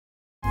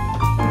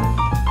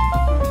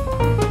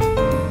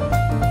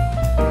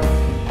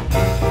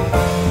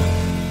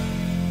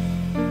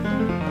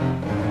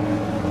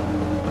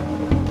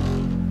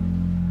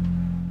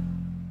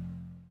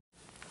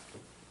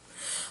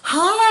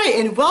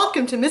and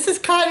welcome to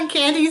Mrs. Cotton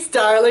Candy's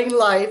Darling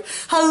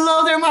Life.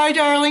 Hello there, my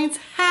darlings.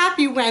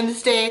 Happy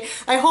Wednesday.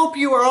 I hope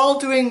you are all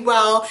doing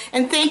well,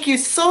 and thank you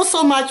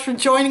so much for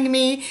joining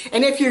me.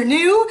 And if you're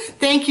new,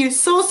 thank you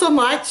so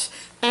much.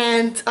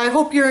 And I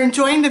hope you're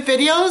enjoying the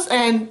videos,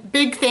 and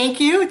big thank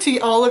you to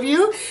all of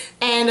you.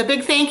 And a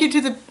big thank you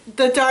to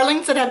the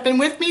darlings that have been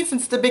with me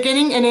since the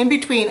beginning and in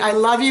between. I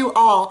love you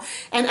all.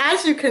 And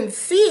as you can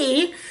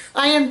see,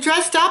 I am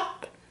dressed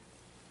up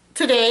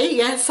today.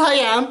 Yes, I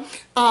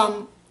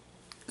am.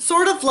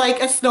 Sort of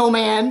like a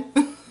snowman.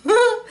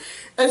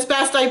 As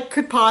best I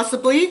could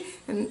possibly.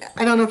 And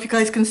I don't know if you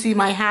guys can see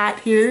my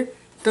hat here.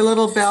 The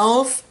little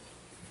bells.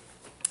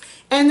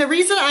 And the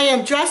reason I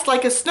am dressed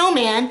like a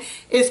snowman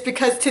is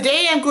because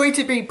today I'm going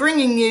to be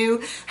bringing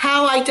you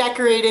how I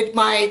decorated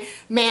my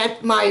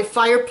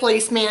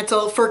fireplace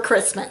mantle for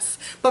Christmas.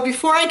 But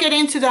before I get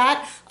into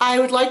that, I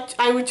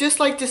would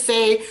just like to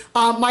say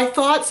my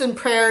thoughts and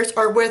prayers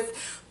are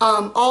with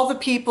all the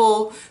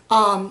people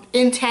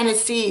in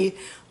Tennessee.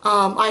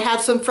 I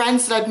have some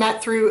friends that I've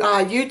met through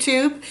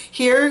YouTube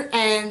here,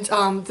 and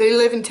they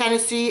live in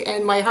Tennessee,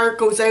 and my heart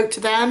goes out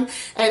to them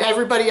and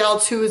everybody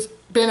else who has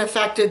been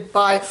affected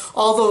by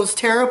all those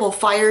terrible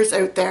fires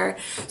out there.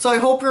 So I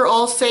hope you're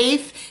all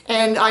safe,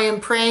 and I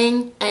am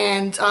praying,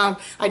 and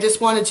I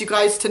just wanted you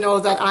guys to know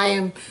that I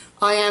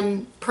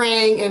am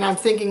praying, and I'm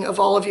thinking of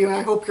all of you, and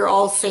I hope you're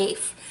all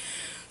safe.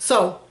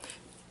 So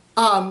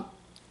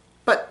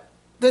but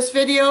this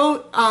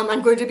video,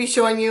 I'm going to be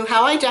showing you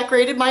how I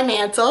decorated my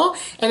mantle.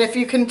 And if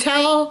you can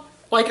tell,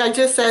 like I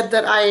just said,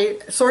 that I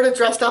sort of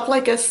dressed up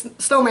like a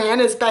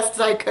snowman as best as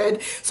I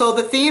could. So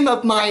the theme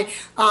of my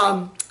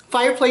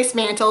fireplace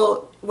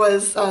mantle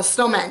was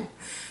snowmen.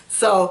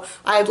 So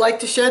I'd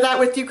like to share that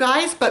with you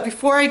guys. But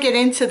before I get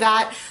into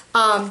that,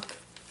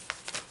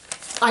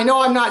 I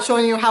know I'm not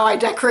showing you how I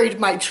decorated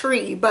my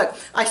tree, but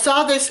I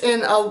saw this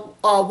in a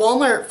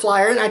Walmart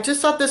flyer, and I just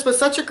thought this was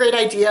such a great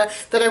idea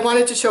that I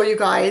wanted to show you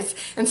guys.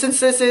 And since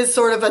this is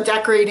sort of a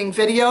decorating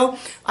video,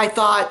 I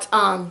thought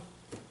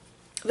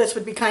this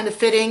would be kind of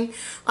fitting.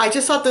 I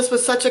just thought this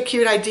was such a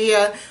cute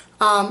idea.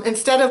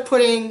 Instead of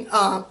putting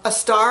a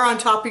star on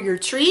top of your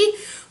tree,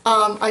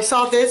 I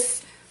saw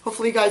this.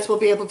 Hopefully you guys will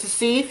be able to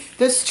see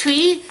this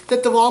tree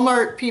that the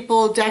Walmart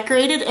people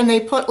decorated, and they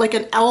put like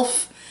an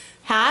elf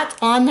hat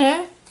on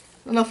there.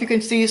 I don't know if you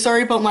can see.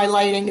 Sorry about my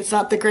lighting, it's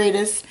not the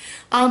greatest.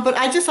 But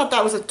I just thought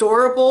that was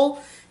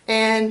adorable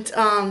and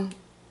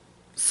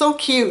so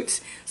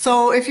cute.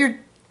 So if you're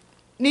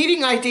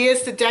needing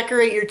ideas to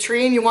decorate your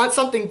tree and you want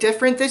something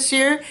different this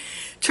year,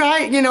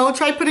 try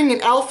putting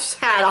an elf's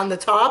hat on the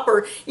top,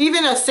 or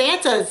even a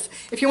Santa's.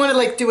 If you want to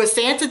like do a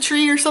Santa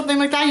tree or something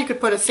like that, you could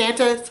put a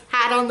Santa's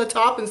hat on the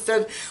top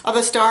instead of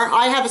a star.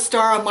 I have a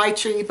star on my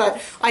tree, but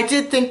I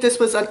did think this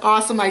was an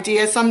awesome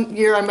idea. Some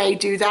year I may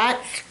do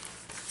that.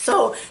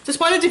 So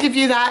just wanted to give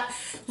you that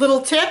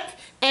little tip.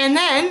 And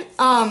then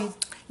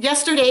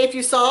yesterday, if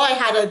you saw, I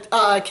had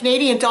a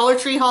Canadian Dollar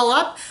Tree haul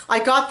up. I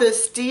got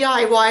this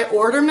DIY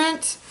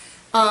ornament.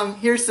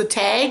 Here's the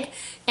tag.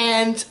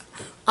 And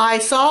I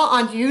saw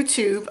on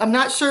YouTube, I'm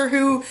not sure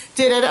who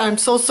did it, I'm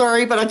so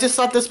sorry, but I just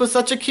thought this was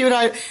such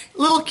a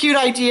little cute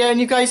idea. And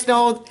you guys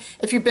know,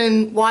 if you've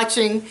been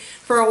watching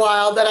for a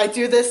while, that I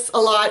do this a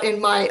lot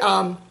in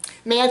my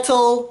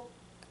mantle,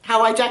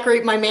 how I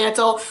decorate my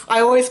mantle. I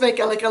always make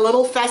like a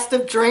little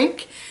festive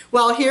drink.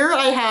 Well, here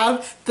I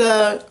have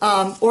the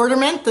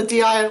ornament, the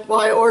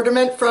DIY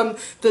ornament from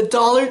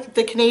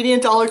the Canadian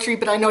Dollar Tree,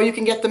 but I know you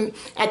can get them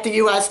at the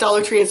US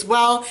Dollar Tree as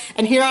well.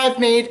 And here I've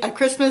made a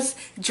Christmas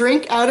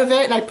drink out of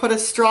it, and I put a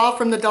straw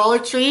from the Dollar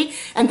Tree.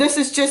 And this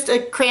is just a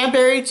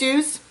cranberry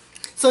juice.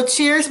 So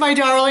cheers, my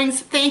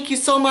darlings. Thank you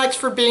so much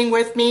for being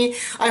with me.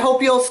 I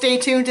hope you'll stay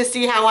tuned to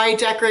see how I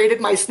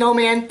decorated my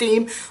snowman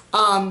theme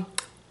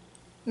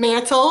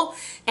mantle.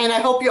 And I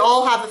hope you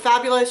all have a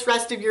fabulous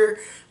rest of your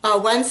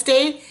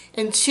Wednesday,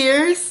 and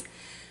cheers.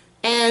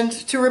 And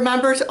to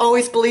remember to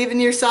always believe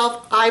in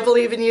yourself. I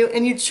believe in you,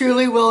 and you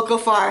truly will go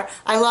far.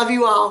 I love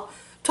you all.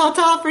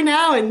 Ta-ta for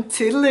now, and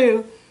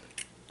toodaloo.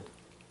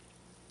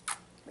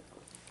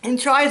 And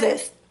try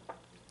this.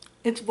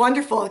 It's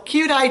wonderful.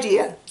 Cute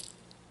idea.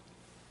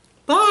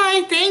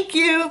 Bye. Thank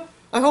you.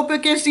 I hope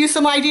it gives you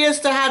some ideas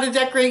to how to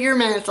decorate your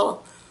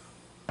mantle.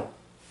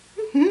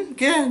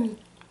 Good.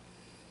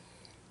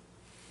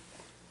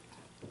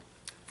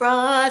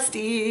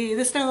 Frosty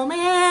the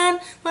snowman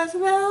was a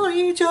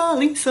very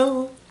jolly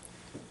soul.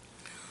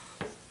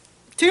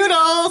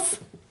 Toodles!